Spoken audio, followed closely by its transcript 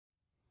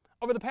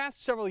Over the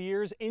past several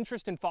years,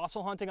 interest in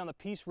fossil hunting on the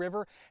Peace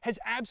River has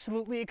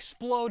absolutely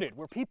exploded,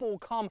 where people will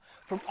come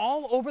from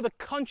all over the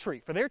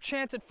country for their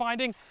chance at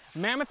finding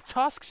mammoth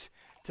tusks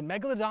to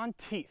Megladon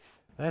teeth.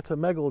 That's a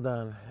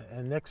megalodon,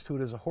 and next to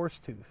it is a horse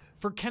tooth.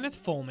 For Kenneth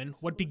Folman,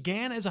 what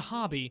began as a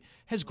hobby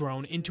has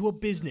grown into a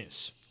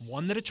business,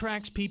 one that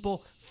attracts people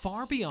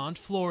far beyond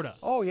Florida.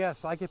 Oh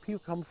yes, I get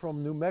people come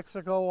from New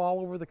Mexico, all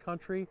over the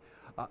country,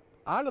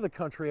 out of the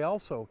country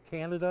also,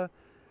 Canada.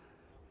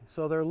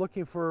 So they're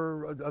looking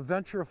for a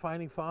venture of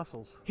finding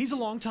fossils. He's a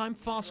longtime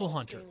fossil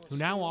hunter who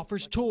now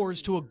offers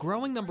tours to a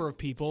growing number of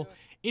people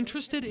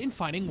interested in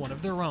finding one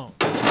of their own.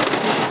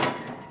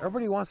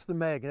 Everybody wants the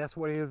Meg, and that's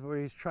what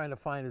he's trying to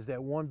find, is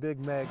that one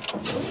big Meg.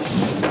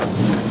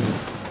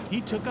 He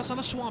took us on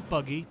a swamp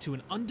buggy to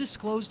an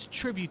undisclosed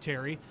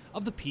tributary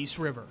of the Peace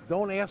River.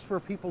 Don't ask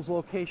for people's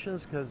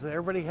locations, because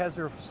everybody has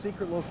their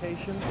secret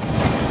location.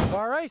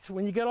 All right,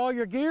 when you get all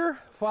your gear,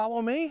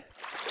 follow me.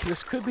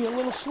 This could be a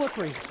little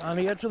slippery on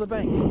the edge of the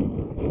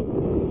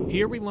bank.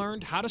 Here we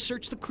learned how to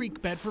search the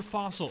creek bed for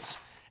fossils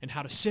and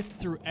how to sift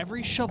through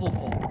every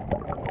shovelful.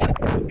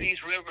 The Peace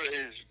River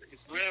is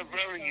very,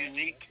 very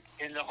unique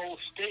in the whole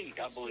state,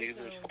 I believe,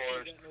 as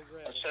far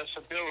as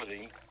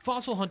accessibility.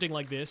 Fossil hunting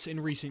like this in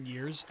recent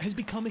years has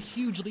become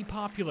hugely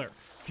popular,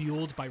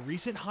 fueled by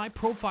recent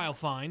high-profile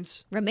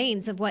finds,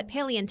 remains of what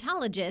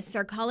paleontologists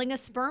are calling a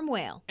sperm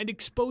whale, and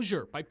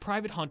exposure by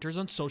private hunters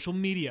on social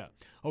media.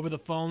 Over the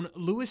phone,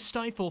 Louis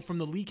Stifel from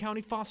the Lee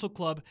County Fossil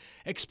Club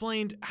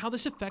explained how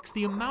this affects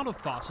the amount of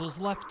fossils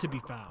left to be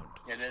found.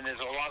 And then there's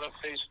a lot of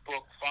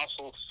Facebook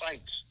fossil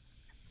sites,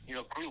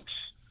 groups,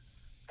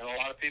 and a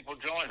lot of people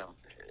join them.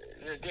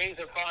 The days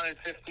of finding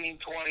 15,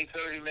 20,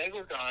 30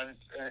 megalodons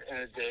in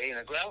a day in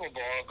a gravel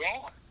bar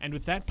are gone. And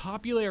with that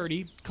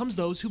popularity comes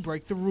those who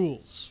break the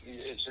rules.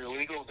 It's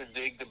illegal to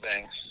dig the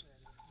banks,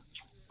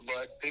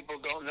 but people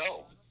don't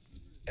know.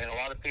 And a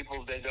lot of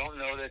people, they don't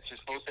know that you're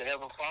supposed to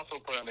have a fossil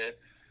permit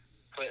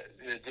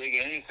to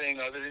dig anything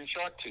other than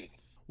shark teeth.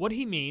 What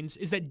he means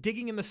is that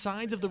digging in the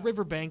sides of the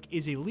riverbank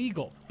is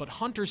illegal, but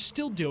hunters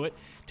still do it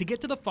to get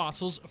to the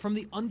fossils from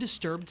the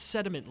undisturbed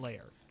sediment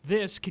layer.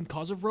 This can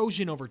cause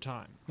erosion over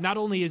time. Not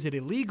only is it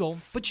illegal,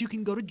 but you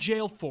can go to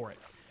jail for it.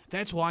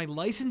 That's why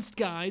licensed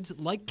guides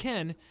like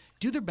Ken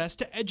do their best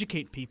to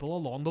educate people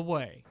along the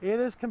way. It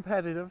is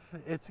competitive.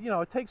 It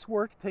takes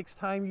work, it takes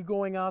time. You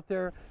going out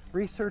there,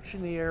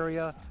 researching the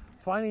area,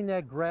 finding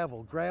that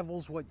gravel.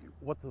 Gravel's what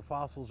the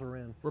fossils are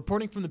in.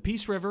 Reporting from the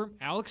Peace River,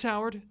 Alex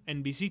Howard,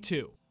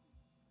 NBC2.